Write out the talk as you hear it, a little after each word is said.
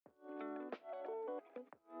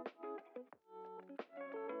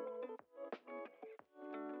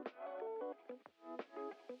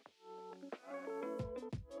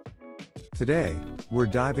Today, we're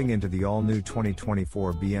diving into the all-new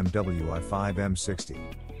 2024 BMW i5 M60.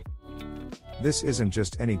 This isn't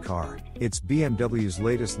just any car, it's BMW's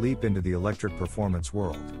latest leap into the electric performance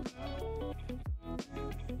world.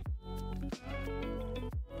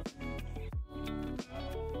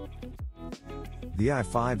 The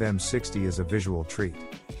i5 M60 is a visual treat.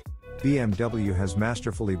 BMW has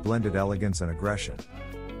masterfully blended elegance and aggression.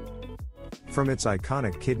 From its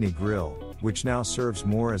iconic kidney grille, which now serves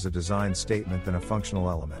more as a design statement than a functional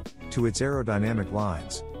element, to its aerodynamic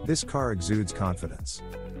lines, this car exudes confidence.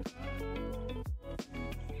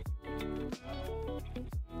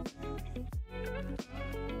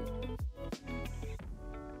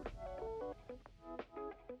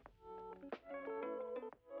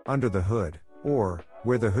 Under the hood, or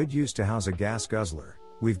where the hood used to house a gas guzzler,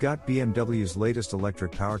 we've got BMW's latest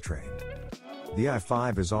electric powertrain. The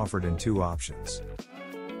i5 is offered in two options.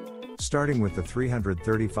 Starting with the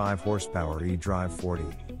 335 horsepower eDrive 40,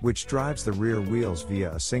 which drives the rear wheels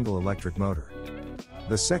via a single electric motor.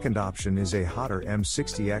 The second option is a hotter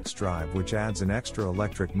M60 xDrive, which adds an extra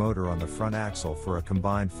electric motor on the front axle for a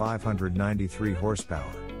combined 593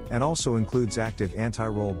 horsepower, and also includes active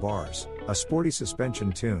anti-roll bars, a sporty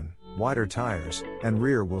suspension tune, wider tires, and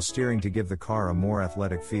rear wheel steering to give the car a more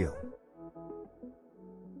athletic feel.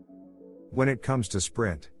 When it comes to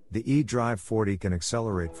sprint, the eDrive 40 can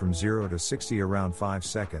accelerate from 0 to 60 around 5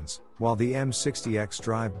 seconds, while the M60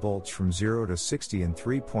 xDrive bolts from 0 to 60 in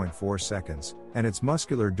 3.4 seconds, and its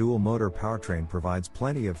muscular dual-motor powertrain provides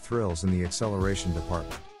plenty of thrills in the acceleration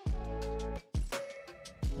department.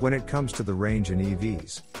 When it comes to the range in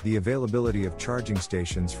EVs, the availability of charging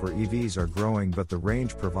stations for EVs are growing, but the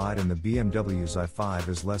range provided in the BMW's i5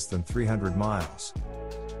 is less than 300 miles.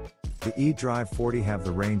 The eDrive 40 have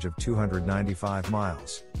the range of 295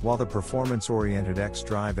 miles, while the performance-oriented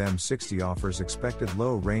xDrive M60 offers expected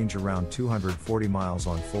low range around 240 miles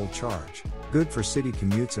on full charge, good for city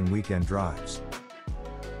commutes and weekend drives.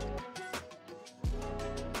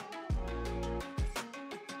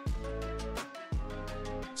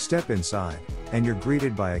 Step inside, and you're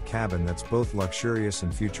greeted by a cabin that's both luxurious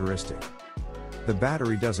and futuristic. The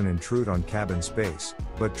battery doesn't intrude on cabin space,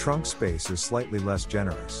 but trunk space is slightly less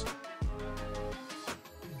generous.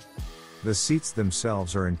 The seats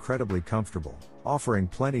themselves are incredibly comfortable, offering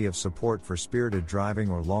plenty of support for spirited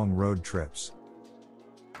driving or long road trips.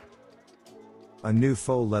 A new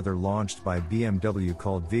faux leather launched by BMW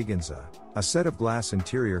called Veganza, a set of glass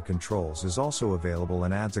interior controls, is also available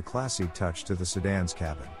and adds a classy touch to the sedan's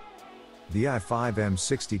cabin. The i5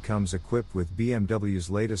 M60 comes equipped with BMW's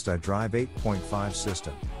latest iDrive 8.5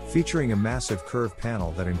 system, featuring a massive curved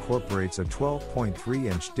panel that incorporates a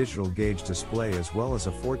 12.3-inch digital gauge display as well as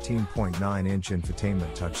a 14.9-inch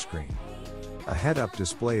infotainment touchscreen. A head-up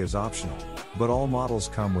display is optional, but all models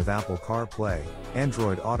come with Apple CarPlay,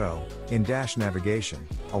 Android Auto, in-dash navigation,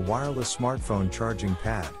 a wireless smartphone charging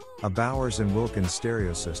pad, a Bowers & Wilkins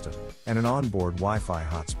stereo system, and an onboard Wi-Fi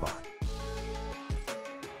hotspot.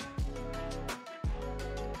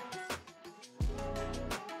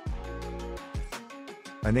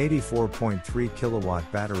 An 84.3 kilowatt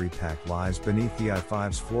battery pack lies beneath the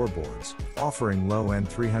i5's floorboards, offering low-end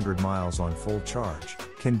 300 miles on full charge,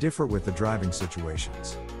 can differ with the driving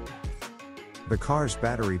situations. The car's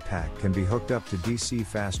battery pack can be hooked up to DC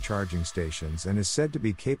fast charging stations and is said to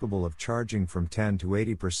be capable of charging from 10 to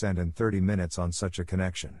 80% in 30 minutes on such a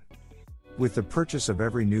connection. With the purchase of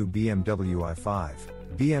every new BMW i5,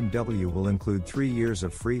 BMW will include 3 years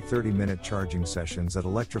of free 30-minute charging sessions at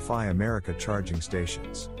Electrify America charging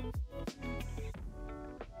stations.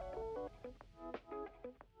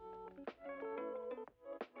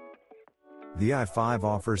 The i5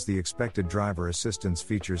 offers the expected driver assistance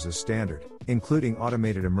features as standard, including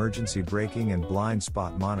automated emergency braking and blind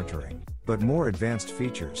spot monitoring, but more advanced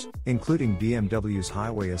features, including BMW's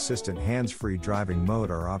Highway Assistant hands-free driving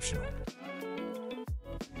mode, are optional.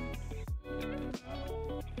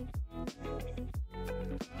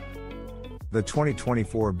 The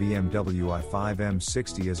 2024 BMW i5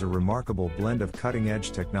 M60 is a remarkable blend of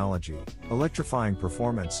cutting-edge technology, electrifying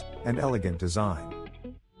performance, and elegant design.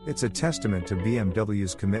 It's a testament to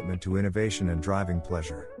BMW's commitment to innovation and driving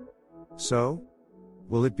pleasure. So,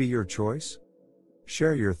 will it be your choice?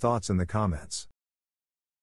 Share your thoughts in the comments.